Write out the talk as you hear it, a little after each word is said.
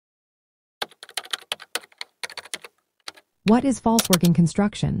What is falsework in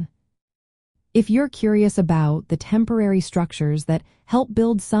construction? If you're curious about the temporary structures that help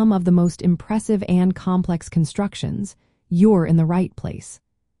build some of the most impressive and complex constructions, you're in the right place.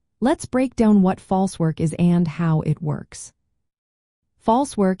 Let's break down what falsework is and how it works.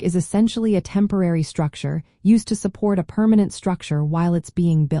 Falsework is essentially a temporary structure used to support a permanent structure while it's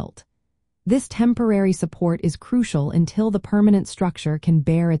being built. This temporary support is crucial until the permanent structure can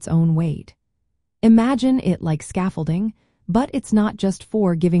bear its own weight. Imagine it like scaffolding, but it's not just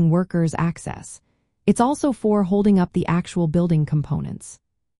for giving workers access. It's also for holding up the actual building components.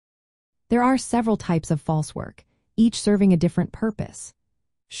 There are several types of falsework, each serving a different purpose.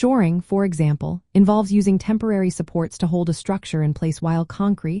 Shoring, for example, involves using temporary supports to hold a structure in place while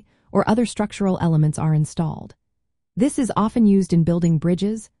concrete or other structural elements are installed. This is often used in building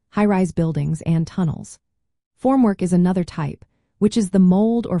bridges, high-rise buildings, and tunnels. Formwork is another type, which is the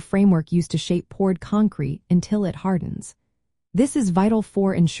mold or framework used to shape poured concrete until it hardens. This is vital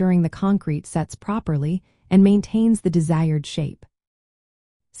for ensuring the concrete sets properly and maintains the desired shape.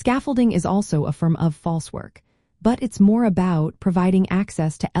 Scaffolding is also a form of falsework, but it's more about providing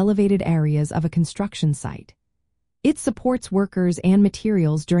access to elevated areas of a construction site. It supports workers and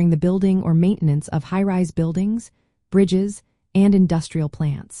materials during the building or maintenance of high-rise buildings, bridges, and industrial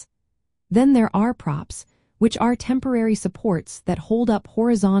plants. Then there are props, which are temporary supports that hold up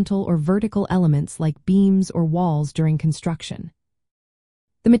horizontal or vertical elements like beams or walls during construction.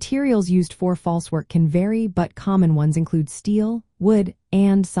 The materials used for falsework can vary, but common ones include steel, wood,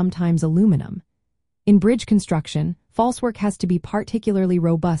 and sometimes aluminum. In bridge construction, falsework has to be particularly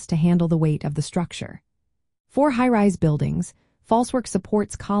robust to handle the weight of the structure. For high-rise buildings, falsework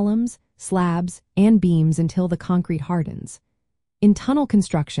supports columns, slabs, and beams until the concrete hardens. In tunnel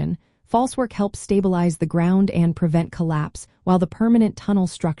construction, falsework helps stabilize the ground and prevent collapse while the permanent tunnel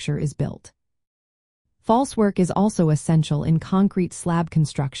structure is built. Falsework is also essential in concrete slab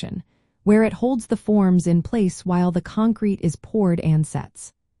construction, where it holds the forms in place while the concrete is poured and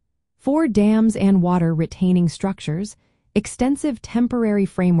sets. For dams and water-retaining structures, extensive temporary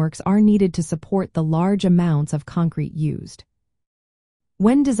frameworks are needed to support the large amounts of concrete used.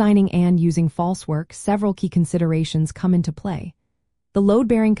 When designing and using falsework, several key considerations come into play. The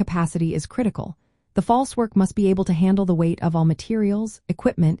load-bearing capacity is critical. The falsework must be able to handle the weight of all materials,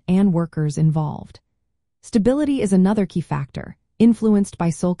 equipment, and workers involved. Stability is another key factor, influenced by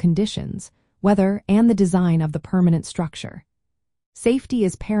soil conditions, weather, and the design of the permanent structure. Safety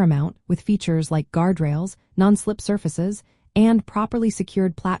is paramount, with features like guardrails, non-slip surfaces, and properly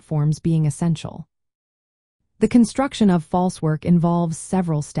secured platforms being essential. The construction of falsework involves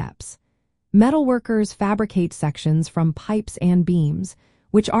several steps. Metalworkers fabricate sections from pipes and beams,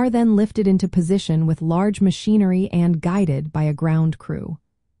 which are then lifted into position with large machinery and guided by a ground crew.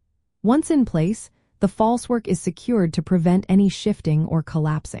 Once in place, the falsework is secured to prevent any shifting or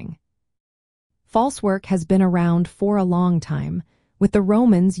collapsing. Falsework has been around for a long time, with the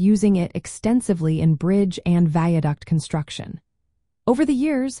Romans using it extensively in bridge and viaduct construction. Over the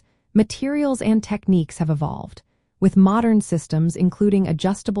years, materials and techniques have evolved, with modern systems including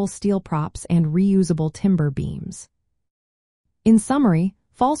adjustable steel props and reusable timber beams. In summary,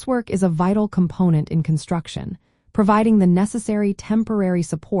 falsework is a vital component in construction, providing the necessary temporary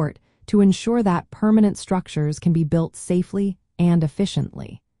support to ensure that permanent structures can be built safely and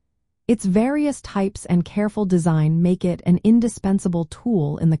efficiently. Its various types and careful design make it an indispensable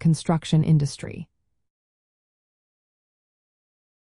tool in the construction industry.